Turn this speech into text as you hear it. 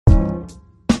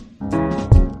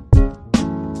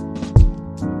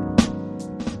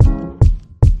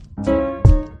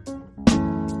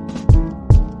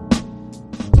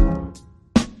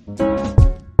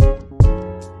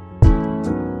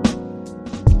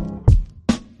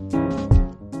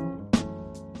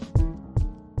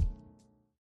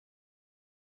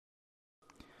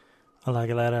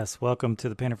Hola, welcome to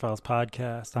the Painter Files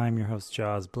podcast. I'm your host,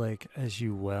 Jaws Blake, as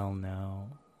you well know.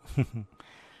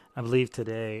 I believe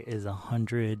today is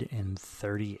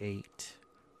 138.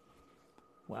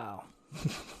 Wow.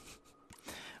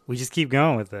 We just keep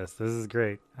going with this. This is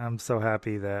great. I'm so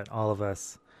happy that all of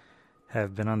us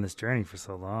have been on this journey for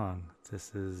so long.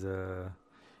 This is an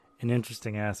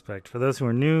interesting aspect. For those who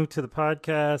are new to the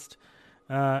podcast,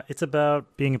 it's about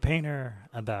being a painter,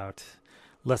 about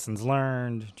lessons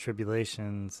learned,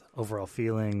 tribulations, overall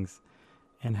feelings,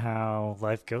 and how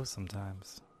life goes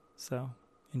sometimes. So,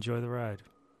 enjoy the ride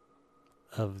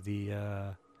of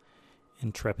the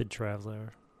intrepid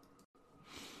traveler.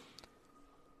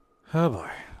 Oh boy.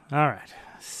 All right.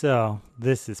 So,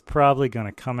 this is probably going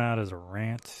to come out as a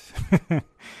rant.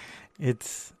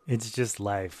 it's just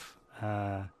life.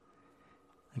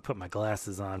 I put my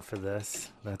glasses on for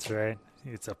this. That's right.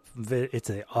 It's a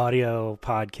audio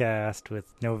podcast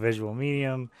with no visual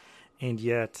medium, and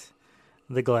yet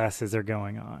the glasses are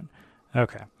going on.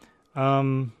 Okay.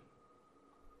 Um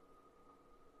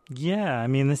yeah, I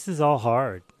mean this is all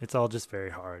hard. It's all just very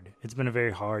hard. It's been a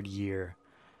very hard year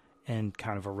and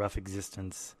kind of a rough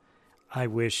existence. I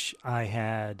wish I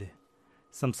had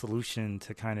some solution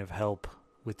to kind of help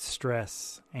with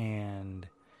stress and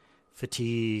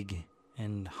fatigue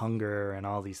and hunger and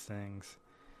all these things.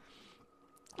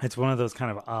 It's one of those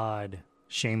kind of odd,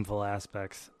 shameful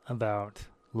aspects about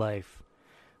life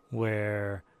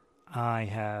where I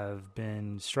have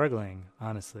been struggling,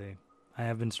 honestly. I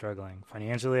have been struggling.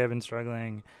 Financially, I've been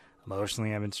struggling.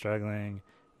 Emotionally, I've been struggling.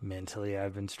 Mentally,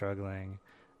 I've been struggling.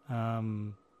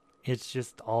 Um, it's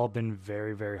just all been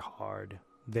very, very hard.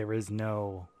 There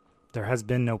has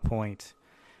been no point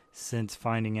since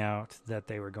finding out that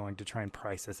they were going to try and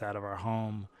price us out of our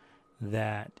home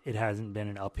that it hasn't been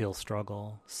an uphill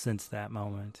struggle since that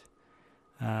moment.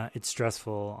 It's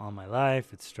stressful on my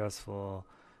life. It's stressful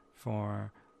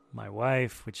for my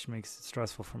wife, which makes it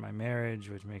stressful for my marriage,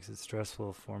 which makes it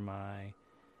stressful for my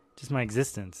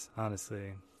existence,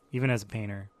 honestly. Even as a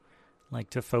painter, like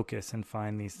to focus and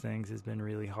find these things has been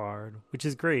really hard, which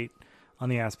is great on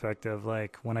the aspect of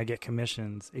like when I get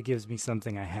commissions, it gives me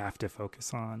something I have to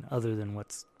focus on other than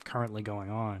what's currently going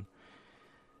on.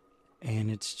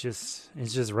 And it's just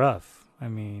rough. I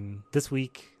mean, this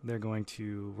week they're going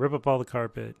to rip up all the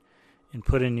carpet and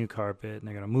put in new carpet, and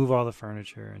they're going to move all the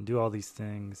furniture and do all these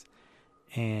things,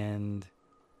 and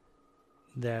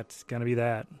that's going to be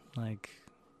that. Like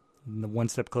the one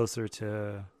step closer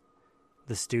to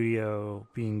the studio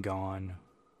being gone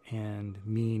and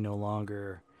me no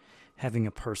longer having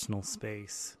a personal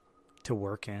space to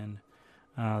work in.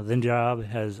 The job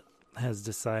has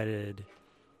decided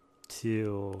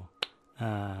to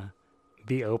uh,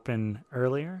 be open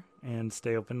earlier and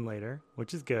stay open later,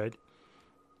 which is good.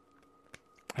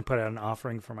 I put out an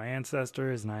offering for my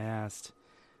ancestors and I asked,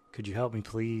 could you help me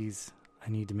please? I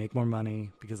need to make more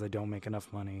money because I don't make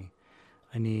enough money.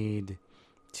 I need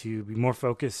to be more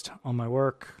focused on my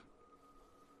work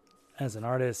as an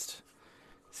artist.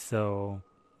 So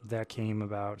that came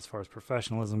about as far as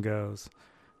professionalism goes.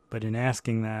 But in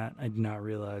asking that, I did not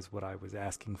realize what I was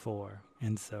asking for.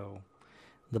 And so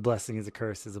the blessing is a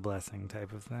curse is a blessing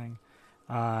type of thing.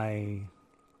 I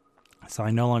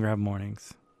no longer have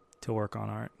mornings to work on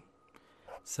art.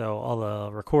 So all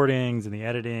the recordings and the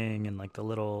editing and like the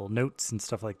little notes and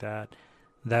stuff like that,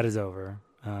 that is over.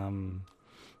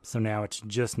 So now it's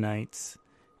just nights.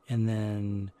 And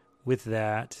then with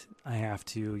that, I have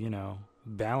to,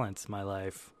 balance my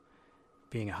life.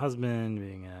 Being a husband,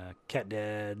 being a cat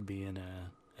dad, being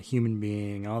a human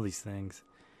being, all these things.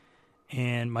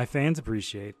 And my fans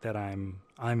appreciate that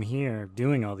I'm here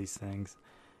doing all these things.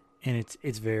 And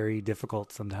it's very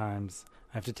difficult sometimes.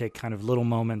 I have to take kind of little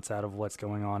moments out of what's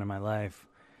going on in my life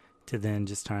to then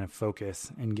just kind of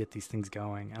focus and get these things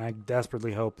going. And I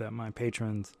desperately hope that my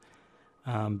patrons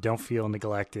don't feel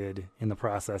neglected in the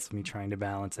process of me trying to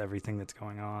balance everything that's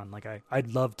going on. Like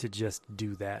I'd love to just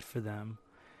do that for them,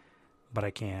 but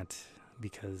I can't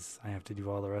because I have to do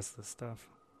all the rest of this stuff.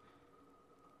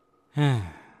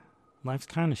 Life's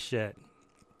kind of shit,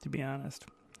 to be honest.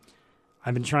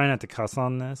 I've been trying not to cuss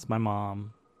on this. My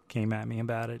mom came at me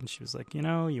about it, and she was like, you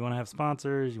want to have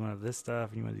sponsors, you want to have this stuff,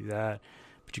 and you want to do that,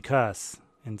 but you cuss.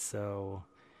 And so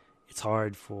it's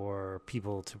hard for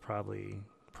people to probably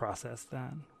process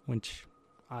that, which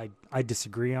I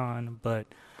disagree on, but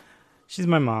she's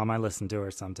my mom. I listen to her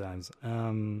sometimes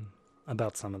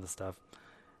about some of the stuff.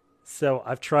 So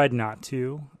I've tried not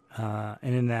to,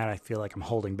 and in that I feel like I'm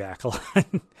holding back a lot.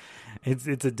 It's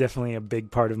definitely a big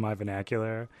part of my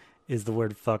vernacular is the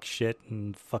word fuck shit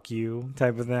and fuck you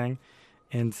type of thing.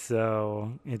 And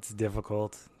so it's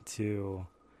difficult to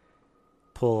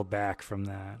pull back from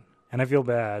that. And I feel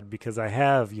bad because I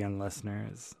have young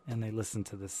listeners and they listen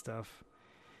to this stuff.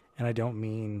 And I don't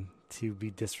mean to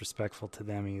be disrespectful to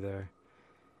them either.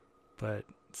 But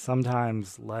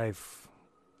sometimes life,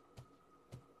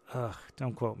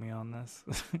 don't quote me on this.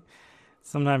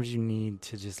 Sometimes you need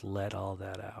to just let all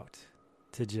that out.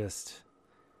 To just,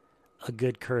 a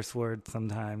good curse word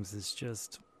sometimes is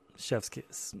just chef's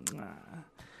kiss.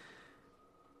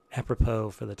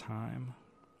 Apropos for the time.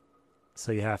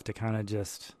 So you have to kind of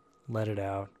just let it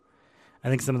out. I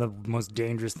think some of the most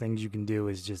dangerous things you can do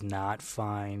is just not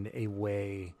find a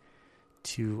way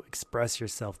to express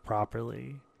yourself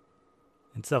properly.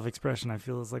 And self-expression, I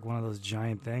feel, is like one of those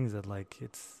giant things that, like,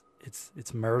 it's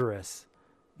murderous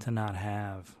to not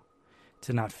have,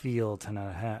 to not feel, to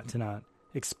not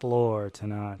explore, to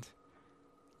not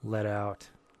let out.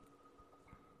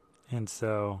 And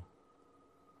so,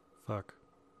 fuck,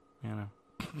 you know.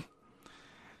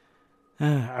 All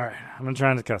right, I'm not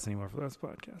trying to cuss anymore for this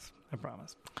podcast. I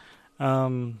promise.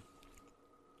 I'm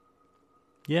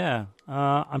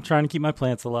trying to keep my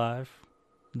plants alive.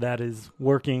 That is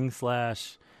working /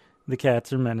 the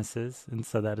cats are menaces, and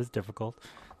so that is difficult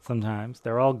sometimes.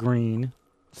 They're all green,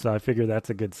 so I figure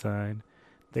that's a good sign.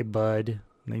 They bud,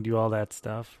 they do all that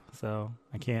stuff, so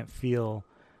I can't feel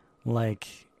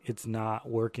like it's not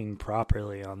working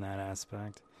properly on that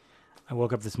aspect. I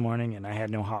woke up this morning and I had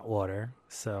no hot water,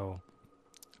 so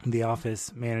the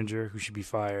office manager, who should be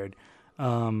fired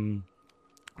because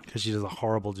she does a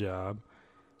horrible job,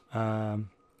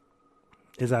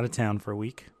 is out of town for a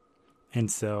week. And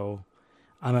so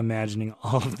I'm imagining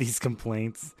all of these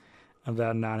complaints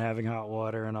about not having hot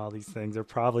water and all these things are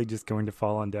probably just going to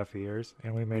fall on deaf ears,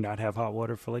 and we may not have hot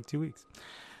water for like 2 weeks.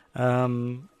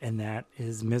 And that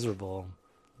is miserable.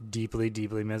 Deeply,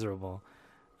 deeply miserable.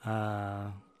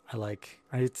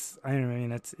 It's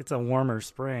a warmer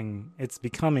spring. It's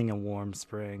becoming a warm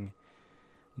spring,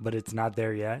 but it's not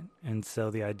there yet. And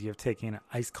so the idea of taking an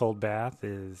ice cold bath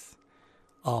is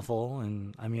awful.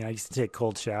 And I mean, I used to take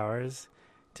cold showers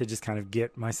to just kind of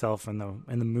get myself in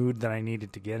the mood that I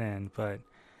needed to get in, but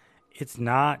it's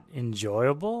not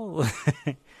enjoyable.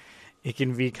 It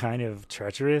can be kind of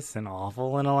treacherous and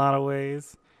awful in a lot of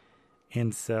ways.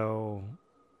 And so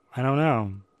I don't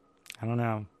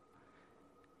know.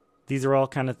 These are all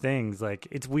kind of things. Like,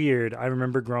 it's weird. I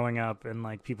remember growing up and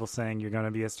like people saying you're going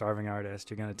to be a starving artist.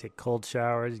 You're going to take cold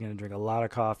showers. You're going to drink a lot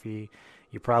of coffee.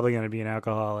 You're probably going to be an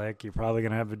alcoholic. You're probably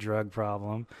going to have a drug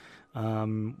problem.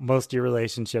 Most of your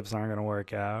relationships aren't going to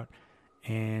work out.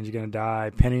 And you're going to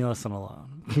die penniless and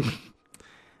alone.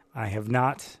 I have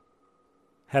not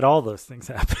had all those things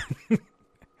happen.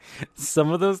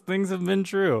 Some of those things have been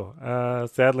true.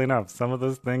 Sadly enough, some of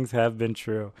those things have been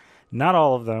true. Not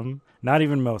all of them, not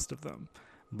even most of them,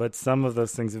 but some of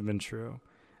those things have been true.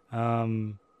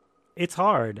 It's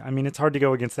hard. I mean, it's hard to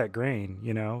go against that grain,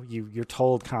 you know? You're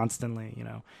told constantly, you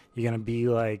know, you're going to be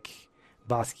like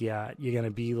Basquiat, you're going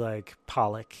to be like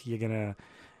Pollock, you're going to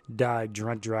die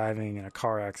drunk driving in a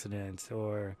car accident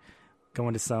or go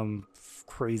into some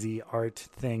crazy art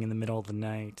thing in the middle of the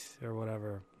night or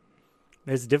whatever.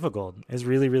 It's difficult. It's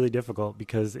really, really difficult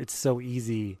because it's so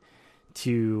easy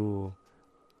to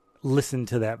listen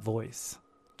to that voice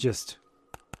just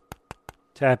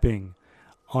tapping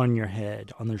on your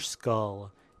head, on their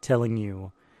skull, telling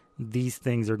you these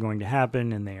things are going to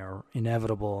happen and they are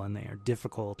inevitable and they are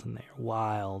difficult and they are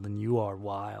wild and you are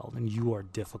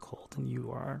difficult and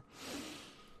you are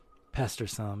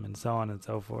pestersome and so on and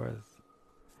so forth.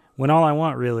 When all I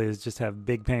want really is just have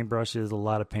big paintbrushes, a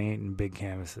lot of paint, and big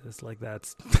canvases. Like,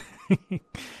 that's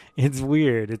it's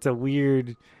weird. It's a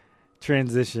weird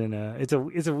transition. It's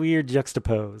a weird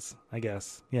juxtapose, I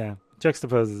guess. Yeah,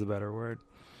 juxtapose is a better word.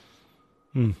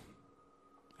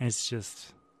 It's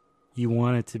just, you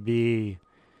want it to be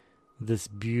this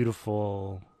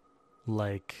beautiful,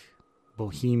 like,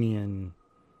 bohemian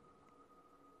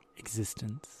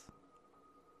existence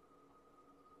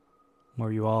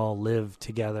where you all live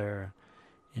together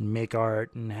and make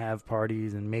art and have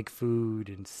parties and make food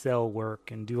and sell work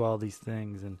and do all these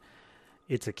things. And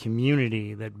it's a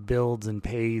community that builds and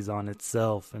pays on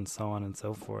itself and so on and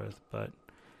so forth. But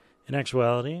in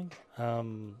actuality,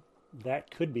 that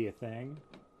could be a thing.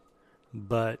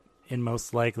 But in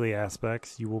most likely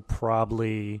aspects, you will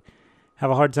probably have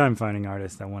a hard time finding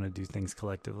artists that want to do things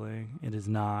collectively. It is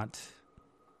not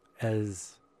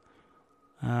as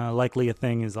likely a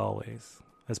thing as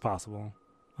possible.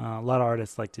 A lot of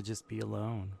artists like to just be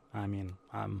alone. I mean,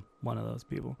 I'm one of those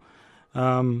people.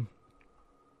 You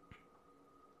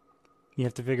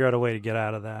have to figure out a way to get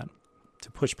out of that, to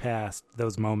push past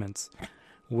those moments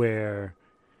where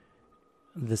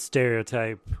the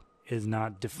stereotype is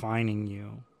not defining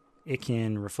you. It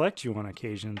can reflect you on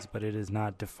occasions, but it is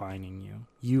not defining you.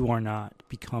 You are not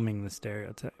becoming the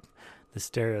stereotype. The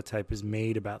stereotype is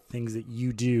made about things that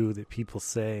you do that people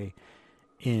say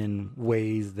in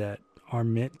ways that are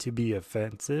meant to be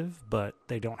offensive, but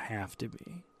they don't have to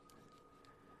be.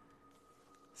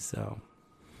 So,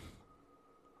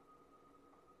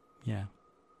 yeah.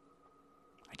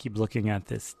 I keep looking at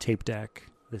this tape deck,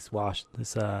 this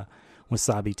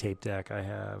Wasabi tape deck I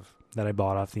have that I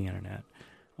bought off the internet,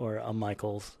 or a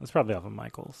Michaels. It's probably off of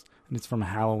Michaels, and it's from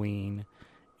Halloween,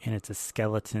 and it's a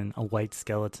skeleton, a white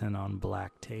skeleton on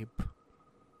black tape.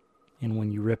 And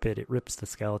when you rip it, it rips the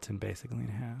skeleton basically in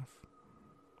half.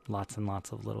 Lots and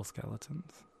lots of little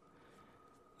skeletons.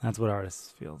 That's what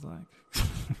artists feels like.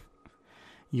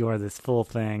 You are this full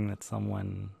thing that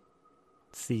someone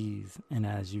sees, and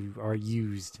as you are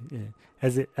used,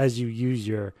 as you use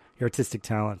your artistic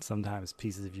talent, sometimes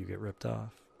pieces of you get ripped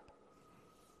off.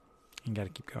 You got to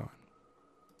keep going.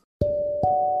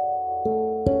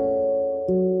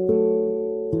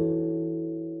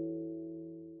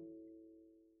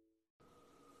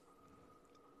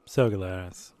 So,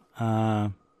 Galaris,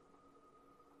 a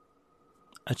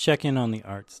check-in on the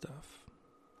art stuff,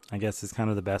 I guess, is kind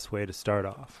of the best way to start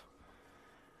off.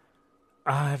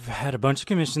 I've had a bunch of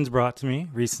commissions brought to me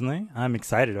recently. I'm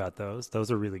excited about those.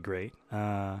 Those are really great.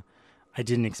 I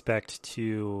didn't expect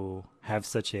to have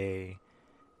such a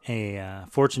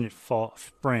fortunate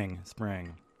spring.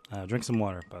 Drink some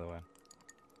water, by the way.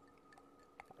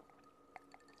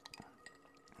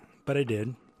 But I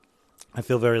did. I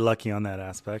feel very lucky on that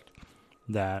aspect,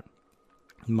 that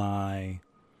my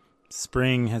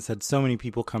spring has had so many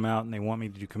people come out and they want me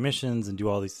to do commissions and do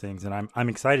all these things, and I'm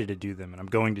excited to do them, and I'm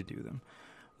going to do them.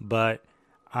 But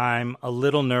I'm a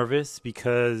little nervous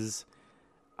because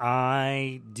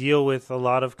I deal with a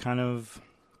lot of kind of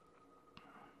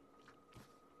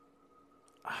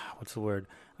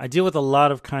I deal with a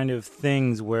lot of kind of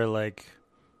things where, like,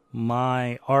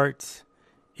 my art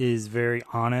is very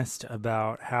honest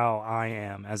about how I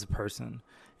am as a person.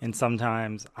 And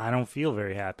sometimes I don't feel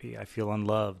very happy. I feel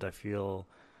unloved. I feel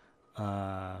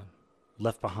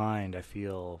left behind. I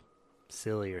feel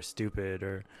silly or stupid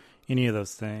or any of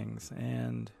those things.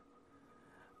 And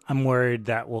I'm worried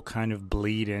that will kind of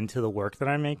bleed into the work that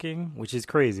I'm making, which is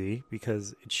crazy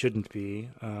because it shouldn't be.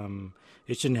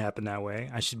 It shouldn't happen that way.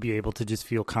 I should be able to just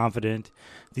feel confident.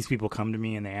 These people come to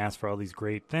me and they ask for all these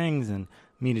great things and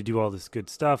me to do all this good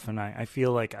stuff. And I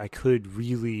feel like I could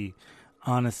really,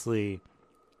 honestly,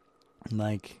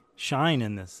 like, shine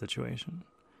in this situation.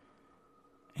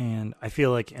 And I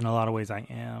feel like in a lot of ways I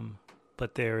am.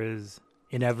 But there is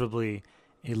inevitably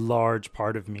a large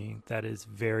part of me that is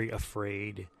very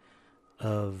afraid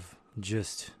of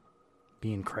just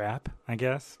being crap, I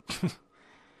guess.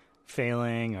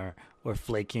 Failing or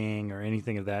flaking or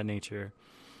anything of that nature.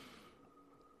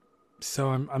 So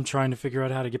I'm trying to figure out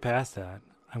how to get past that.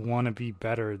 I want to be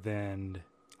better than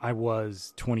I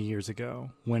was 20 years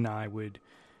ago, when I would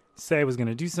say I was going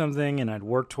to do something and I'd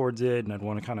work towards it and I'd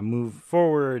want to kind of move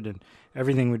forward, and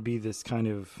everything would be this kind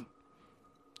of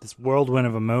this whirlwind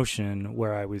of emotion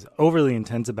where I was overly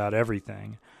intense about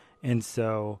everything. And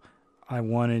so I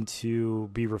wanted to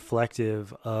be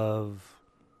reflective of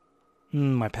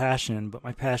my passion, but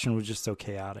my passion was just so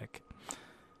chaotic.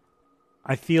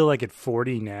 I feel like at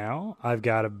 40 now, I've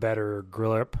got a better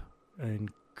grip and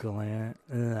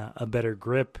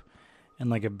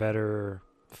like a better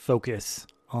focus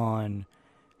on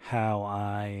how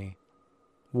I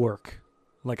work.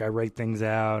 Like, I write things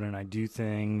out and I do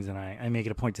things and I make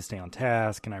it a point to stay on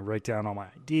task, and I write down all my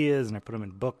ideas and I put them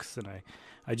in books, and I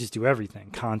just do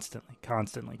everything constantly.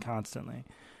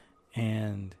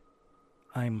 And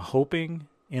I'm hoping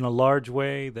in a large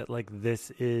way that, like,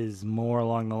 this is more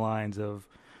along the lines of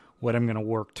what I'm going to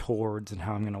work towards and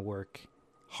how I'm going to work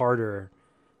harder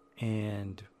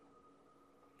and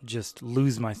just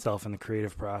lose myself in the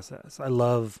creative process. I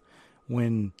love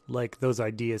when, like, those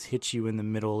ideas hit you in the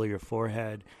middle of your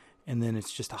forehead, and then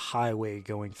it's just a highway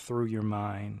going through your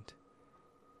mind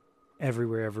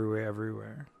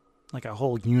everywhere. Like a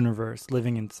whole universe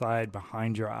living inside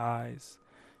behind your eyes,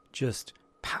 just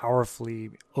powerfully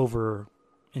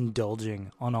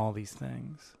overindulging on all these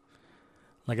things.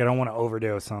 Like, I don't want to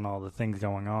overdose on all the things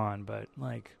going on, but,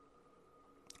 like,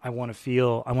 I want to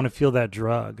feel that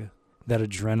drug, that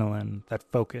adrenaline, that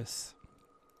focus.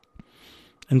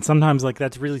 And sometimes, like,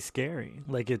 that's really scary.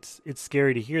 Like, it's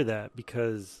scary to hear that,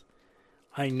 because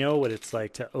I know what it's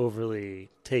like to overly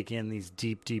take in these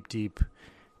deep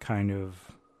kind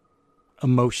of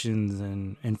emotions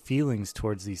and feelings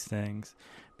towards these things,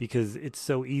 because it's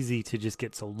so easy to just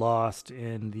get so lost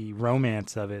in the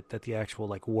romance of it that the actual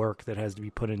like work that has to be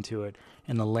put into it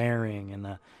and the layering and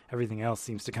the everything else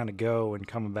seems to kind of go and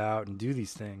come about and do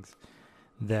these things,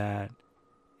 that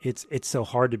it's so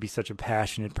hard to be such a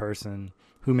passionate person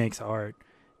who makes art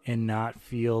and not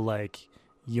feel like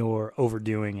you're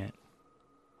overdoing it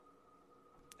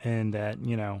and that,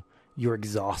 you know, you're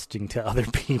exhausting to other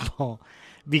people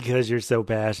because you're so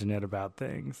passionate about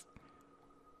things.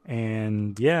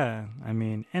 And yeah, I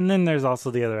mean, and then there's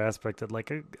also the other aspect that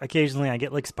like occasionally I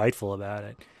get like spiteful about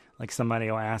it. Like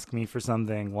somebody will ask me for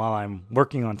something while I'm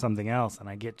working on something else and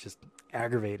I get just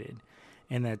aggravated.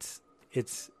 And it's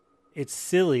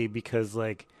silly because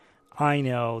like I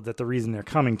know that the reason they're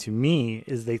coming to me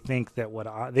is they think that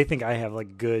they think I have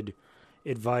like good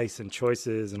advice and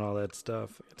choices and all that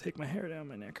stuff. I take my hair down,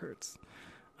 my neck hurts.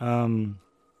 And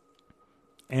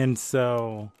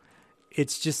so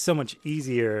it's just so much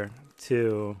easier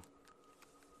to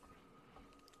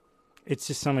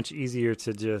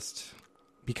just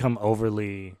become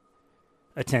overly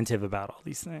attentive about all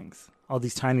these things, all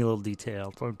these tiny little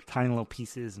details, or tiny little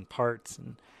pieces and parts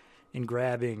and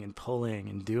grabbing and pulling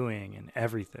and doing and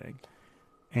everything.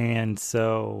 And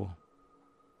so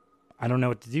I don't know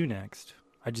what to do next.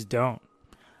 I just don't.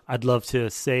 I'd love to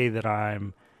say that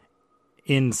I'm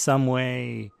in some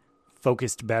way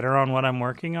focused better on what I'm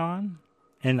working on.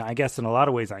 And I guess in a lot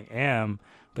of ways I am,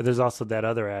 but there's also that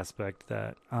other aspect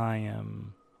that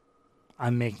I'm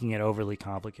making it overly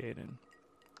complicated.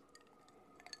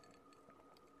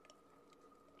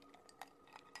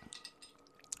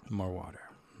 More water.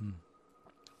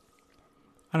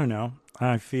 I don't know.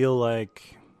 I feel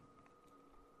like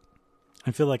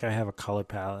I have a color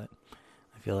palette.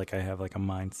 I feel like I have like a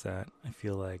mindset. I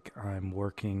feel like I'm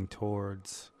working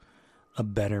towards a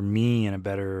better me and a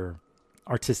better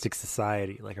artistic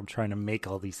society. Like I'm trying to make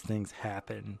all these things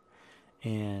happen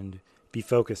and be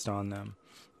focused on them.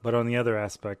 But on the other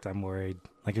aspect, I'm worried,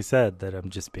 like I said, that I'm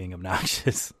just being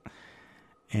obnoxious.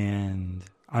 And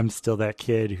I'm still that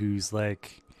kid who's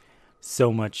like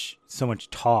so much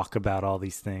talk about all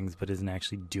these things, but isn't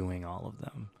actually doing all of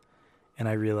them. And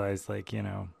I realize, like, you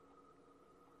know,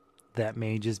 that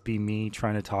may just be me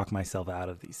trying to talk myself out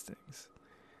of these things.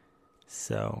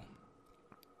 So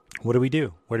what do we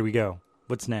do? Where do we go?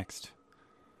 What's next?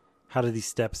 How do these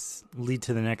steps lead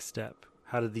to the next step?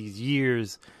 How do these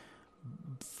years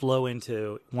flow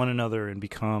into one another and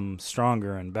become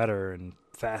stronger and better and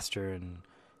faster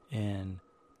and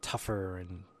tougher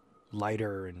and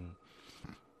lighter and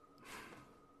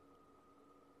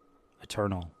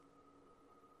eternal?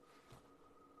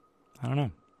 I don't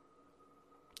know.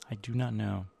 I do not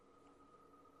know.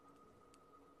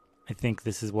 I think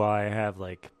this is why I have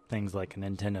like things like a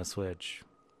Nintendo Switch,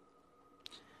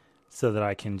 so that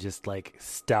I can just like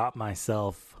stop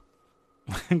myself,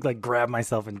 like grab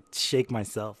myself and shake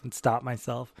myself and stop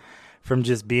myself from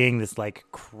just being this like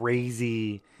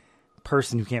crazy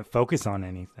person who can't focus on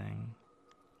anything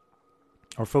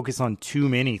or focus on too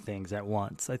many things at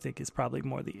once. I think is probably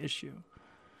more the issue.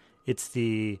 It's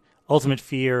the ultimate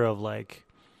fear of like,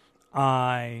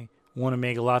 I want to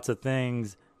make lots of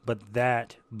things, but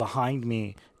that behind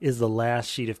me is the last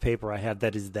sheet of paper I have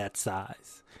that is that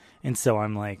size. And so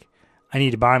I'm like, I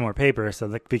need to buy more paper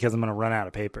because I'm going to run out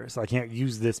of paper. So I can't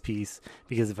use this piece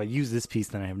because if I use this piece,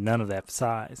 then I have none of that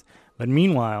size. But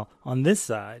meanwhile, on this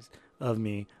side of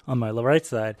me, on my right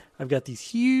side, I've got these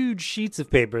huge sheets of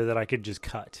paper that I could just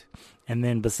cut. And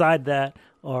then beside that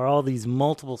are all these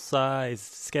multiple size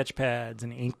sketch pads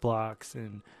and ink blocks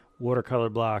and watercolor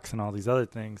blocks and all these other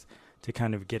things to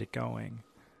kind of get it going.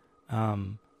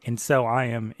 And so I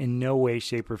am in no way,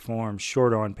 shape, or form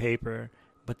short on paper,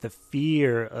 but the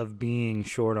fear of being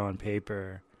short on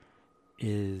paper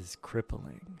is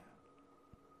crippling.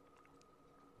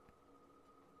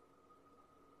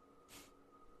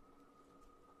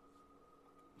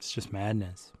 It's just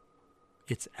madness.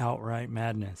 It's outright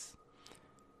madness.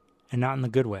 And not in the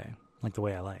good way, like the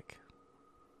way I like.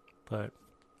 But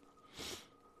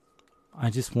I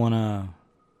just want to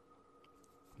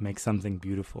make something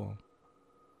beautiful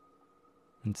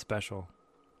and special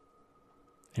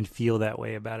and feel that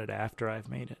way about it after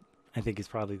I've made it. I think is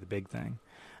probably the big thing.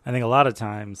 I think a lot of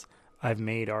times I've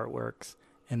made artworks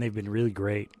and they've been really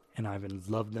great and I've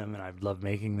loved them and I've loved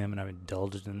making them and I've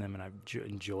indulged in them and I've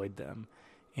enjoyed them.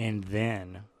 And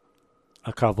then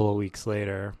a couple of weeks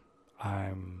later,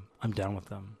 I'm done with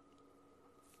them.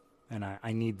 And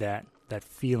I need that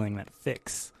feeling, that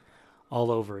fix all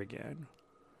over again.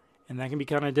 And that can be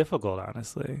kind of difficult,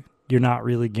 honestly. You're not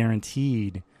really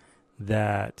guaranteed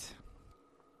that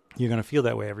you're going to feel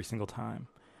that way every single time.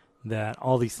 that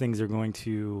all these things are going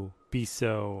to be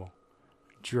so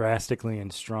drastically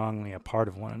and strongly a part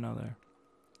of one another.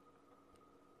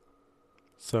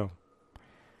 So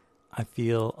I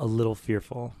feel a little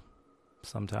fearful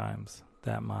sometimes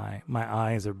that my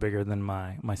eyes are bigger than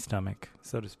my stomach,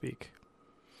 so to speak.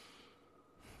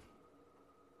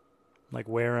 Like,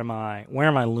 where am I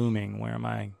looming? Where am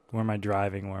I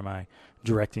driving? Where am I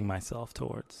directing myself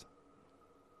towards?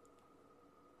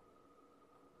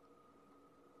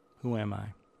 Who am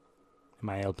I? Am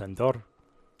I El Pintor?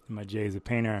 Am I Jay the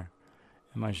Painter?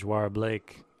 Am I Joara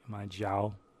Blake? Am I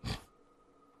Zhao?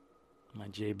 Am I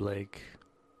Jay Blake?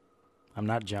 I'm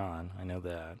not John, I know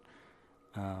that.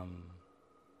 I'm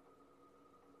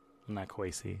not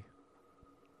Kwesi.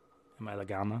 Am I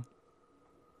Lagama?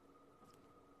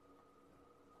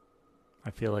 I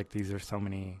feel like these are so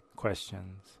many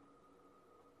questions,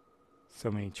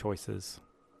 so many choices.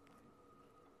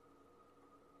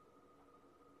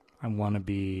 I want to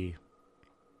be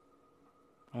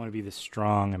this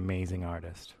strong, amazing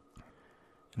artist.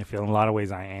 And I feel in a lot of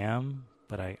ways I am,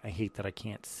 but I hate that I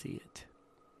can't see it.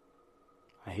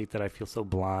 I hate that I feel so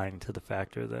blind to the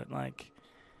factor that, like,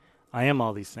 I am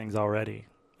all these things already,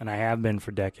 and I have been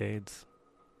for decades.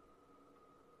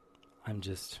 I'm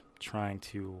just trying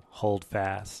to hold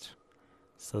fast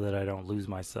so that I don't lose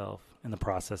myself in the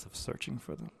process of searching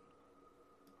for them.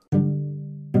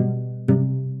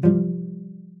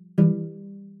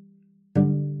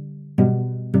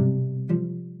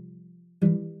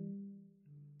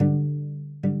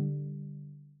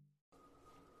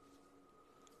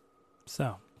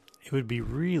 So, it would be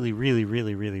really, really,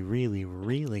 really, really, really,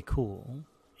 really cool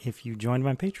if you joined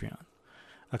my Patreon.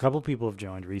 A couple people have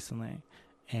joined recently,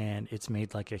 and it's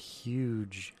made like a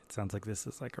huge, it sounds like this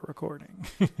is like a recording,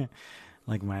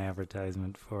 like my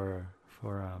advertisement for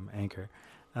Anchor.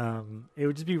 It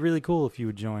would just be really cool if you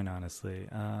would join, honestly.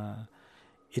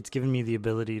 It's given me the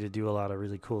ability to do a lot of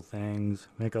really cool things,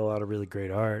 make a lot of really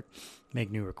great art,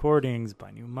 make new recordings,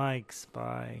 buy new mics,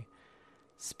 buy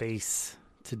space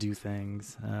to do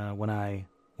things. When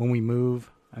we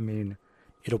move, I mean,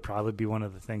 it'll probably be one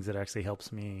of the things that actually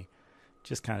helps me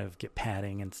just kind of get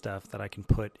padding and stuff that I can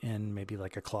put in maybe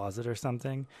like a closet or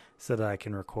something so that I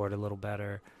can record a little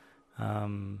better.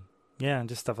 Yeah, and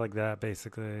just stuff like that,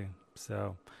 basically.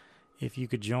 So if you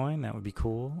could join, that would be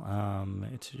cool.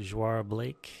 It's Joara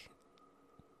Blake.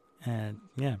 And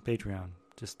yeah, Patreon.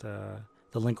 Just the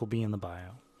link will be in the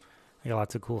bio. I got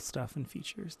lots of cool stuff and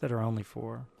features that are only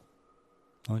for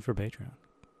Patreon.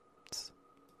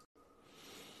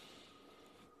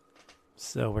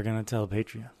 So we're gonna tell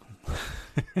Patreon.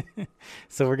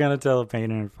 So we're gonna tell a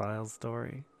Painter and Files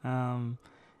story.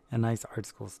 A nice art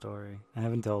school story. I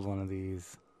haven't told one of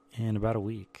these in about a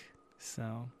week.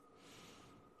 So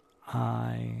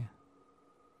I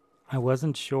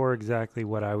wasn't sure exactly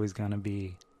what I was gonna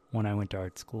be when I went to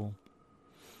art school.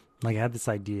 Like, I had this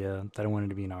idea that I wanted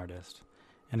to be an artist,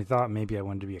 and I thought maybe I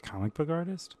wanted to be a comic book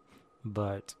artist,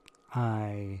 but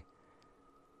I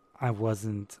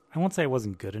won't say I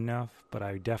wasn't good enough, but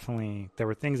there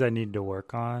were things I needed to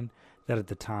work on that at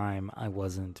the time I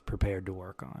wasn't prepared to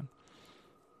work on.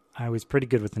 I was pretty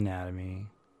good with anatomy.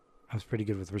 I was pretty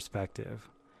good with perspective.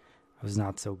 I was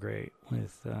not so great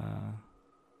with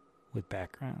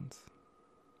backgrounds.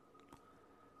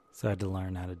 So I had to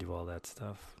learn how to do all that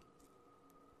stuff.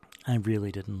 I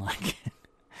really didn't like it.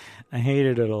 I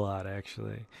hated it a lot,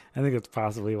 actually. I think that's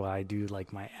possibly why I do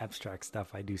like my abstract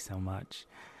stuff I do so much,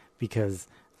 because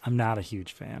I'm not a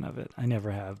huge fan of it. I never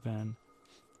have been.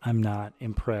 I'm not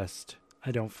impressed.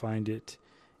 I don't find it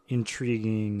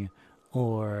intriguing,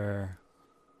 or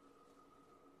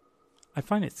I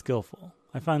find it skillful.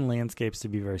 I find landscapes to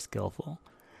be very skillful.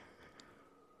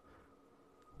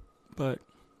 But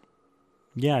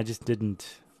yeah, I didn't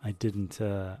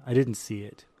see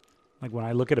it. Like, when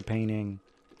I look at a painting,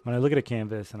 when I look at a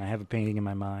canvas and I have a painting in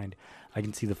my mind, I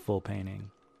can see the full painting.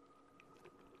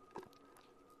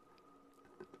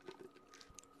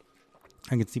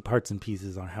 I can see parts and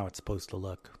pieces on how it's supposed to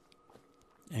look.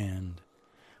 And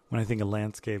when I think of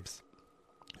landscapes,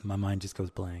 my mind just goes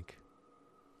blank.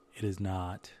 It is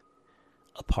not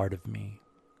a part of me.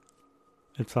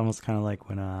 It's almost kind of like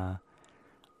when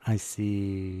I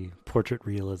see portrait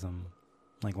realism.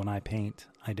 Like, when I paint,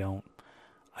 I don't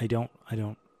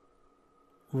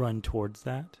run towards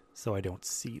that, so I don't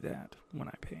see that when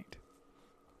I paint.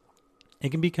 It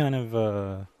can be kind of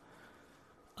a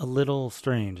little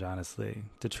strange, honestly,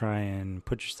 to try and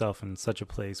put yourself in such a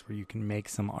place where you can make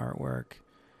some artwork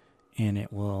and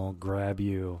it will grab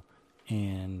you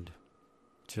and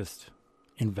just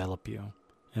envelop you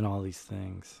in all these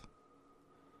things.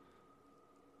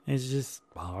 It's just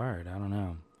hard. I don't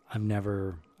know. I've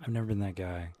never been that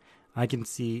guy. I can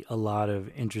see a lot of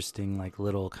interesting, like,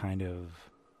 little kind of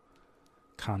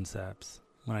concepts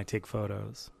when I take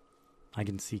photos. I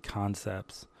can see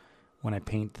concepts when I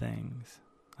paint things.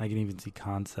 I can even see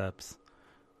concepts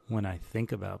when I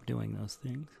think about doing those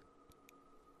things.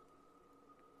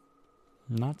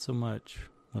 Not so much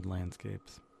with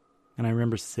landscapes. And I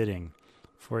remember sitting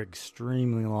for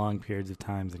extremely long periods of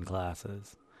times in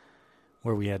classes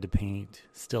where we had to paint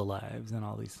still lives and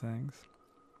all these things.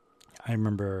 I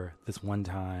remember this one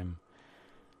time,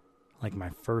 like my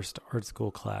first art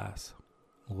school class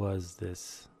was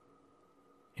this,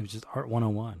 it was just Art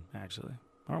 101, actually.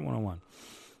 Art 101.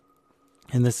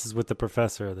 And this is with the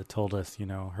professor that told us,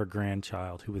 her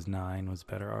grandchild, who was 9, was a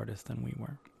better artist than we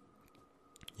were.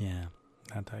 Yeah,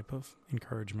 that type of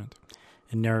encouragement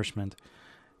and nourishment.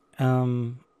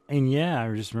 And yeah,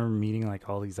 I just remember meeting like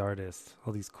all these artists,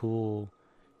 all these cool,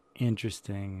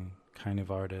 interesting kind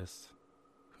of artists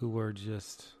who were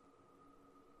just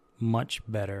much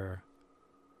better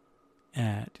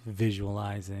at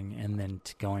visualizing and then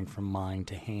going from mind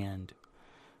to hand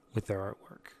with their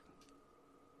artwork.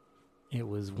 It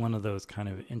was one of those kind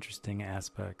of interesting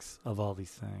aspects of all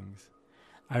these things.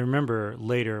 I remember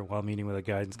later, while meeting with a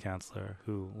guidance counselor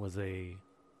who was a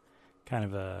kind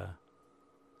of a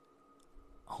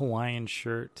Hawaiian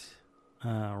shirt,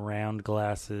 round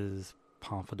glasses,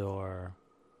 pompadour,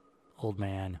 old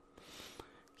man.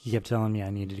 He kept telling me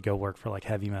I needed to go work for like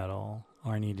heavy metal,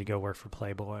 or I needed to go work for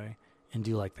Playboy and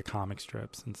do like the comic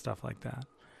strips and stuff like that.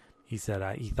 He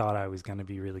said he thought I was going to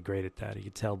be really great at that. He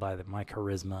could tell by my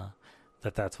charisma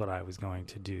that that's what I was going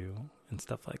to do and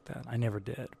stuff like that. I never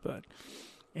did, but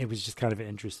it was just kind of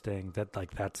interesting that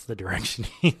like that's the direction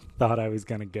he thought I was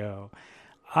going to go.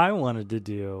 I wanted to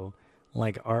do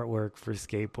like artwork for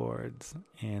skateboards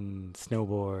and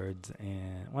snowboards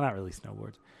and, well, not really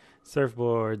snowboards,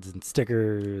 surfboards and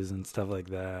stickers and stuff like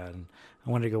that. And I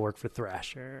wanted to go work for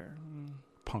Thrasher,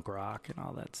 punk rock and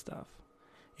all that stuff.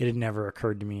 It had never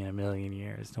occurred to me in a million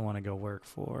years to want to go work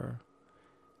for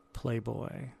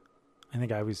Playboy. I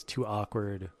think I was too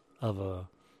awkward of a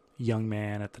young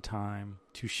man at the time,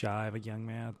 too shy of a young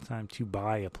man at the time to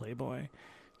buy a Playboy,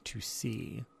 to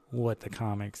see what the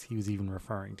comics he was even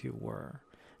referring to were.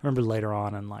 I remember later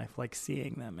on in life, like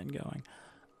seeing them and going,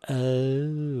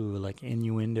 oh, like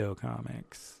innuendo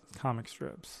comics, comic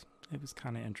strips. It was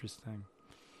kind of interesting.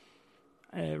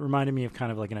 It reminded me of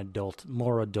kind of like an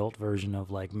more adult version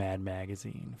of like Mad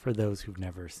Magazine for those who've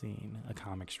never seen a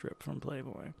comic strip from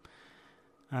Playboy.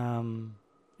 And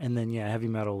then, yeah, heavy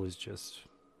metal was just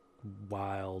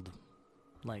wild,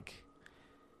 like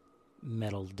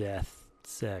metal, death,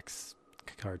 sex,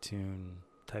 cartoon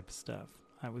type of stuff.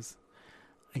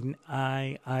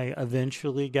 I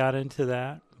eventually got into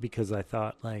that because I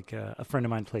thought like a friend of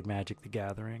mine played Magic the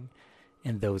Gathering,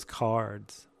 and those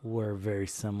cards were very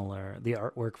similar. The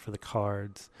artwork for the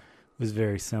cards was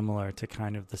very similar to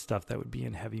kind of the stuff that would be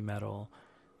in heavy metal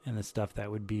and the stuff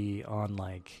that would be on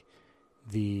like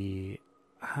I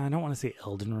don't want to say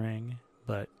Elden Ring,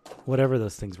 but whatever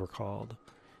those things were called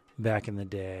back in the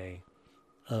day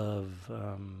of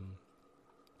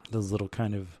those little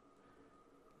kind of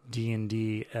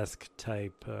D&D-esque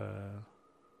type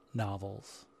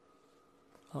novels.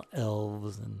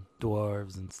 Elves and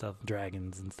dwarves and stuff,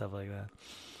 dragons and stuff like that.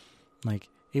 Like,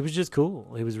 it was just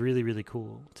cool. It was really, really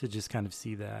cool to just kind of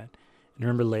see that. And I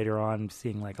remember later on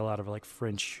seeing like a lot of like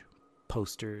French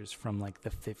posters from like the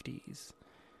 50s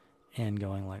and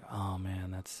going like, oh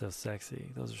man, that's so sexy.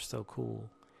 Those are so cool.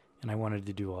 And I wanted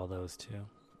to do all those too.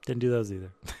 Didn't do those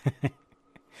either.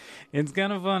 It's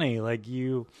kind of funny. Like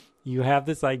you have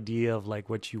this idea of like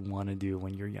what you want to do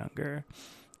when you're younger.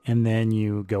 And then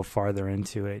you go farther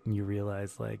into it and you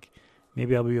realize like,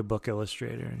 maybe I'll be a book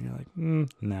illustrator. And you're like,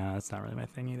 nah, that's not really my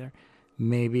thing either.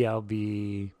 Maybe I'll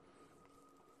be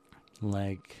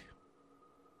like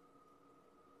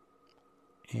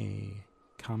a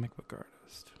comic book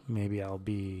artist. Maybe I'll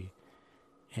be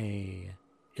a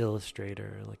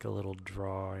illustrator, like a little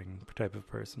drawing type of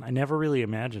person. I never really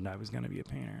imagined I was going to be a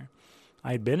painter.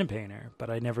 I'd been a painter, but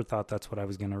I never thought that's what I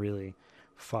was going to really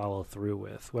follow through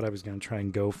with, what I was going to try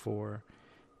and go for.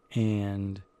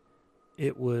 And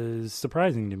it was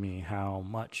surprising to me how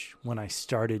much when I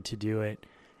started to do it,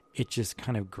 it just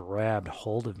kind of grabbed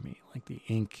hold of me. Like the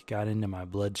ink got into my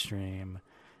bloodstream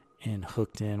and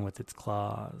hooked in with its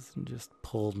claws and just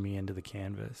pulled me into the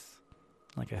canvas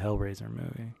like a Hellraiser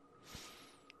movie.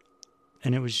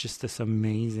 And it was just this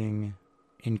amazing,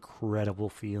 incredible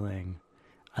feeling.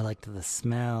 I liked the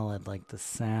smell. I liked the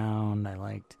sound. I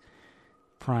liked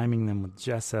priming them with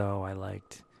gesso. I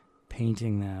liked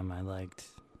painting them. I liked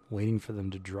waiting for them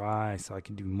to dry so I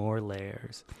could do more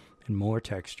layers and more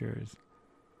textures.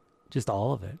 Just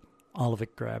all of it. All of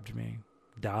it grabbed me.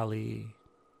 Dali,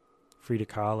 Frida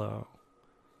Kahlo.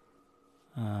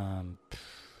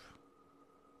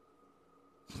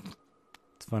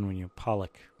 It's fun when you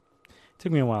Pollock. It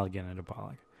took me a while to get into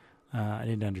Pollock. I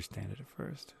didn't understand it at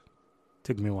first. It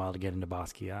took me a while to get into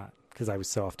Basquiat because I was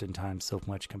so oftentimes so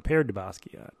much compared to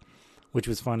Basquiat, which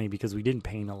was funny because we didn't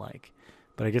paint alike.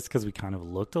 But I guess because we kind of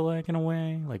looked alike in a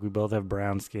way. Like we both have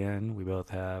brown skin. We both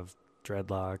have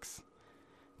dreadlocks.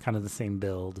 Kind of the same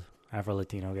build.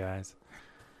 Afro-Latino guys.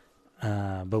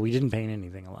 But we didn't paint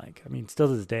anything alike. I mean, still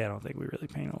to this day, I don't think we really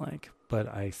paint alike. But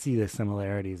I see the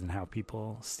similarities in how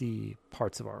people see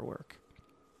parts of our work.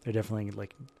 They're definitely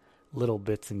like little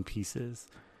bits and pieces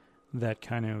that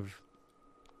kind of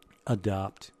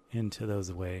adopt into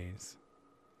those ways.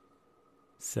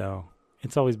 So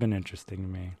it's always been interesting to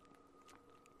me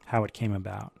how it came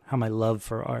about, how my love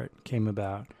for art came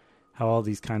about, how all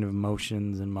these kind of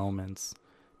emotions and moments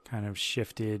kind of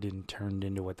shifted and turned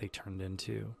into what they turned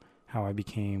into, how I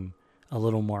became a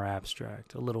little more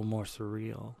abstract, a little more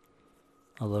surreal,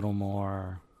 a little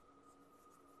more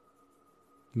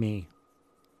me,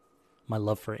 my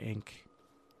love for ink.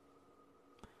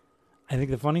 I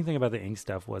think the funny thing about the ink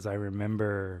stuff was I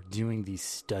remember doing these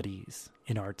studies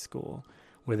in art school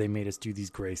where they made us do these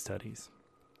gray studies.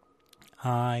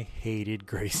 I hated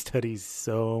gray studies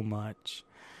so much,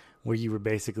 where you were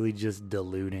basically just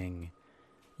diluting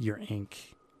your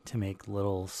ink to make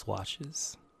little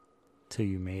swatches till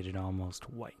you made it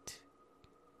almost white.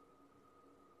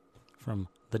 From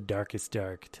the darkest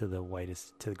dark to the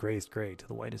whitest, to the grayest gray to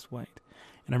the whitest white.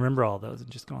 And I remember all those and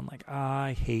just going like,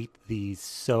 I hate these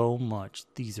so much.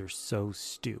 These are so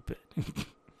stupid.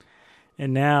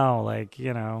 And now, like,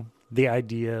 you know, the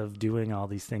idea of doing all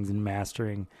these things and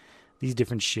mastering these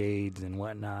different shades and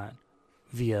whatnot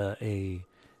via a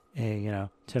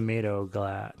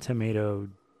tomato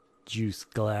juice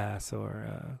glass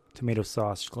or tomato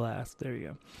sauce glass. There you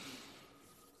go.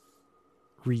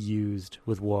 Reused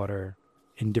with water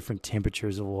in different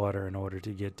temperatures of water in order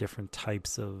to get different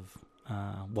types of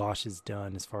washes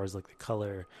done as far as like the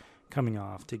color coming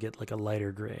off, to get like a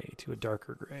lighter gray to a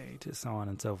darker gray to so on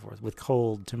and so forth, with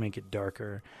cold to make it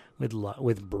darker, with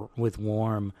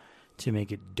warm to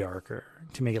make it darker,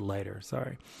 to make it lighter,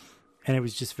 sorry. And it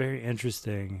was just very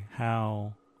interesting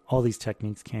how all these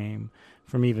techniques came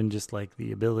from, even just like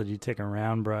the ability to take a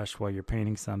round brush while you're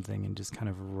painting something and just kind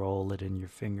of roll it in your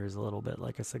fingers a little bit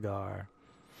like a cigar,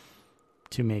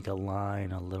 to make a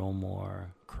line a little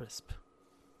more crisp,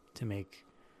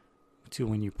 to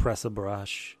when you press a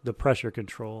brush, the pressure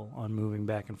control on moving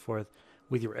back and forth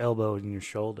with your elbow and your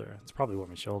shoulder. It's probably why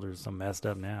my shoulder is so messed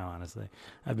up now, honestly.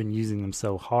 I've been using them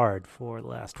so hard for the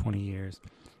last 20 years.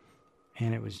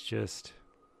 And it was just,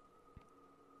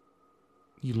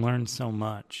 you learn so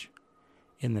much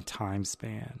in the time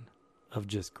span of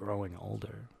just growing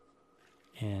older.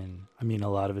 And I mean, a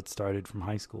lot of it started from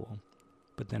high school,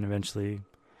 but then eventually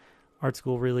art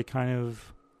school really kind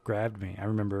of grabbed me. I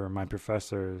remember my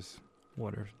professors,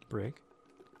 water break.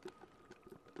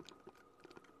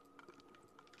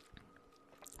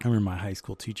 I remember my high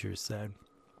school teachers said,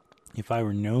 if I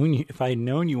had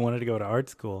known you wanted to go to art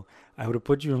school, I would have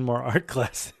put you in more art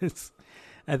classes.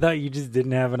 I thought you just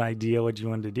didn't have an idea what you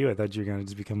wanted to do. I thought you were going to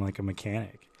just become like a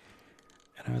mechanic.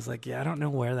 And I was like, yeah, I don't know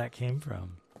where that came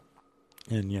from.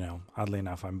 And, you know, oddly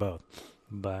enough, I'm both.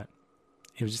 But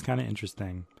it was just kind of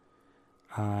interesting.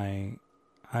 I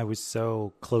was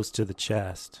so close to the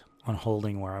chest on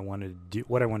holding where I wanted to do,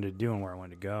 what I wanted to do and where I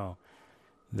wanted to go,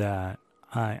 that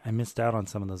I missed out on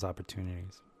some of those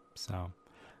opportunities. So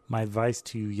my advice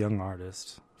to young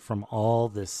artists from all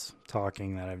this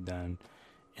talking that I've done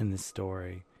in this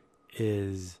story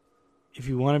is, if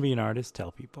you want to be an artist,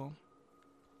 tell people.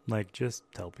 Like, just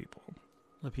tell people.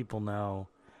 Let people know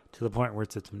to the point where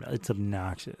it's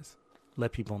obnoxious.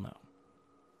 Let people know.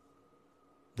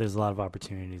 There's a lot of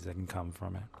opportunities that can come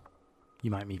from it.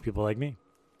 You might meet people like me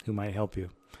who might help you.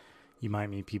 You might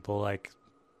meet people like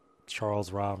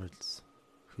Charles Roberts,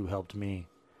 who helped me,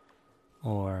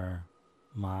 or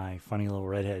my funny little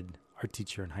redhead art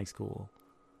teacher in high school,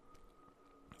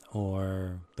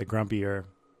 or the grumpier,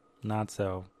 not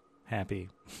so happy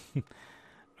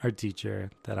art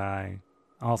teacher that I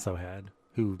also had,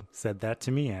 who said that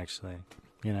to me, actually.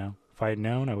 You know, if I had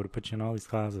known, I would have put you in all these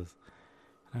classes.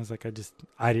 And I was like,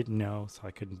 I didn't know, so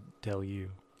I couldn't tell you.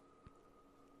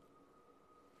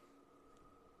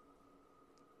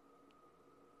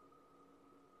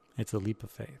 It's a leap of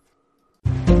faith.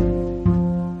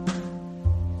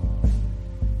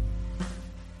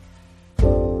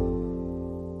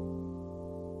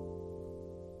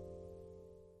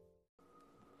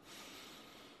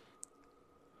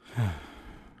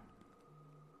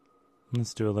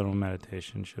 Let's do a little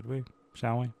meditation, should we?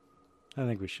 Shall we? I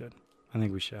think we should. I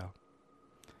think we shall.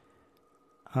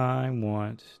 I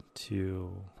want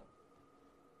to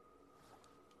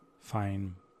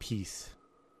find peace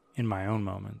in my own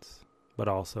moments, but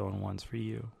also in ones for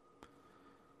you.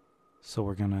 So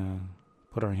we're going to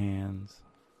put our hands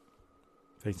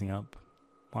facing up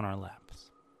on our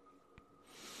laps.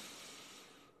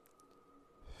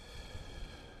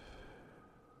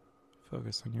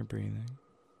 Focus on your breathing.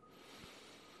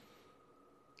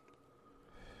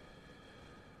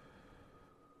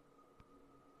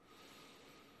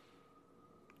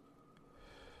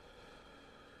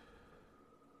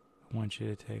 I want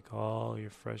you to take all your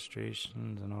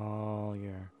frustrations and all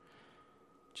your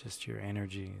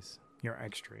energies, your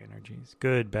extra energies,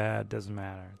 good, bad, doesn't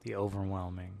matter, the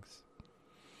overwhelmings.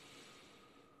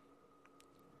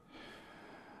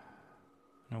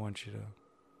 And I want you to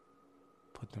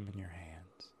put them in your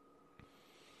hands.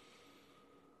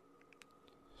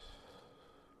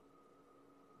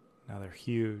 Now they're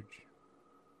huge,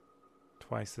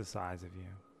 twice the size of you.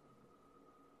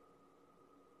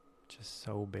 Just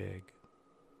so big,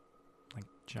 like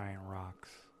giant rocks,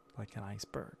 like an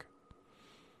iceberg.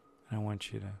 And I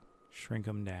want you to shrink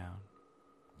them down,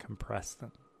 compress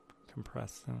them,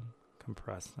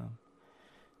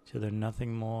 till they're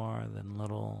nothing more than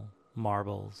little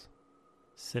marbles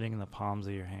sitting in the palms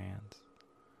of your hands.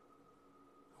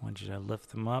 I want you to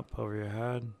lift them up over your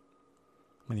head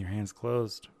with your hands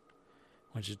closed.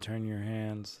 I want you to turn your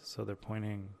hands so they're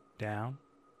pointing down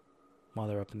while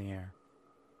they're up in the air.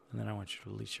 And then I want you to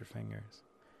release your fingers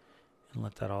and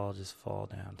let that all just fall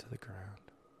down to the ground.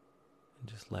 And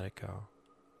just let it go.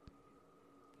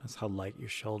 That's how light your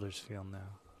shoulders feel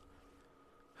now.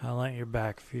 How light your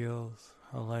back feels.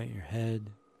 How light your head.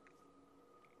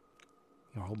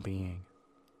 Your whole being.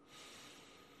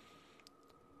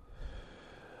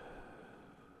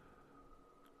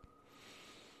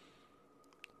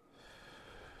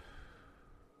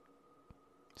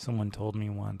 Someone told me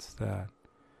once that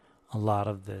a lot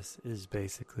of this is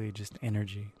basically just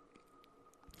energy.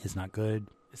 It's not good.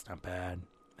 It's not bad.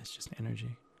 It's just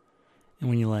energy. And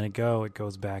when you let it go, it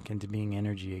goes back into being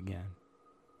energy again.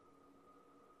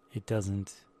 It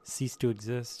doesn't cease to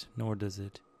exist, nor does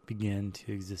it begin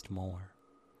to exist more.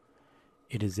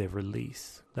 It is a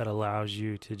release that allows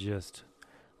you to just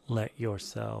let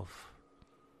yourself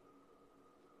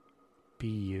be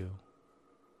you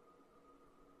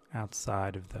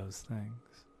outside of those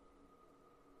things.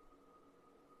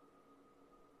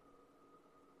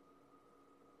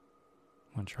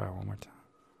 I'm going to try one more time.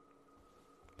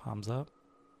 Palms up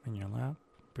in your lap.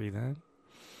 Breathe in.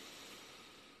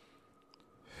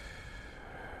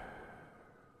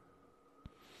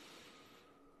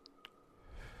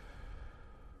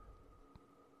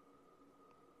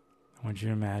 I want you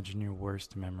to imagine your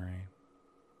worst memory.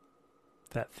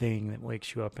 That thing that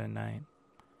wakes you up at night.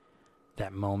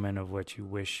 That moment of what you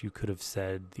wish you could have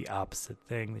said the opposite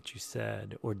thing that you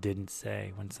said or didn't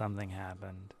say when something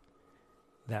happened.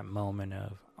 That moment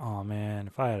of, oh man,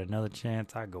 if I had another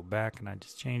chance, I'd go back and I'd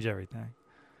just change everything.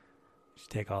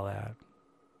 Just take all that.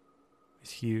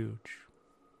 It's huge.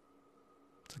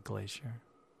 It's a glacier.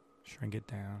 Shrink it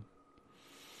down.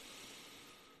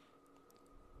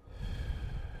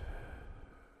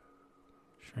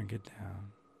 Shrink it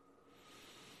down.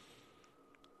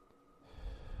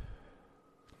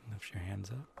 Lift your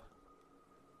hands up.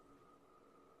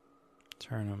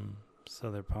 Turn them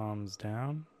so they're palms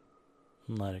down.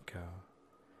 And let it go.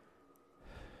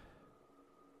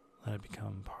 Let it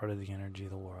become part of the energy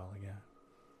of the world again.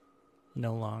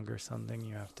 No longer something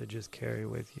you have to just carry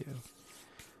with you.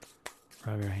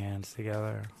 Rub your hands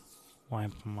together.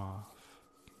 Wipe them off.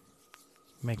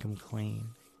 Make them clean.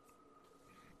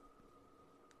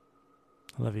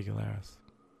 I love you, Galeras.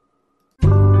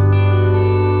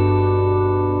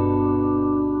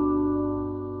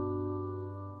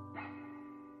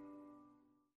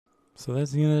 So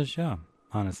that's the end of the show,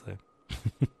 honestly.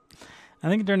 I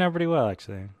think it turned out pretty well,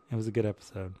 actually. It was a good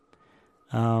episode.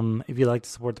 If you'd like to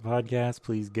support the podcast,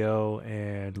 please go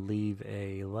and leave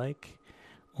a like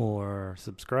or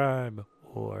subscribe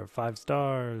or 5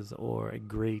 stars or a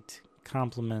great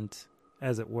compliment,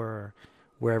 as it were,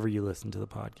 wherever you listen to the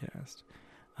podcast.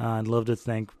 I'd love to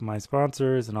thank my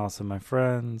sponsors and also my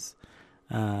friends.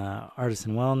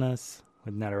 Artisan Wellness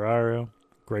with Netararu.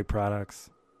 Great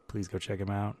products. Please go check them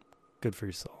out. Good for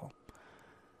your soul.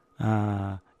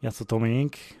 Yasotomi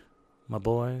Inc., my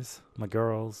boys, my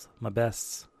girls, my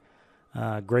bests.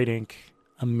 Great ink,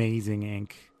 amazing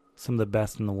ink, some of the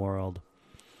best in the world.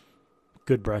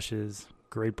 Good brushes,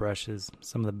 great brushes,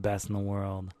 some of the best in the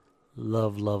world.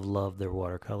 Love, love, love their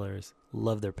watercolors.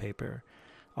 Love their paper.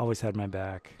 Always had my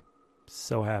back.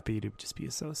 So happy to just be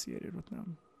associated with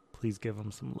them. Please give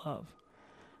them some love.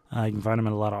 You can find them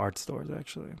at a lot of art stores,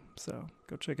 actually. So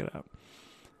go check it out.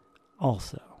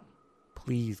 Also,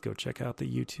 please go check out the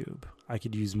YouTube. I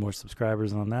could use more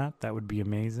subscribers on that. That would be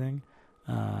amazing.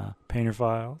 Painter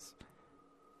Files.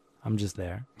 I'm just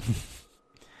there.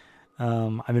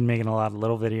 I've been making a lot of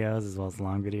little videos as well as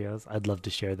long videos. I'd love to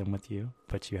share them with you,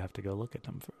 but you have to go look at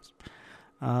them first.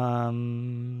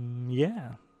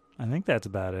 Yeah, I think that's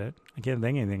about it. I can't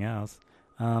think of anything else.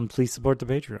 Please support the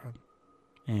Patreon.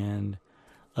 And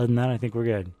other than that, I think we're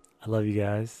good. I love you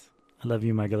guys. I love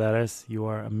you, my Gladys. You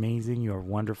are amazing. You are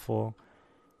wonderful.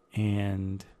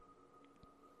 And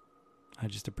I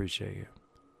just appreciate you.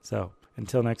 So,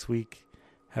 until next week,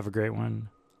 have a great one.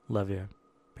 Love you.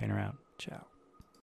 Painter out. Ciao.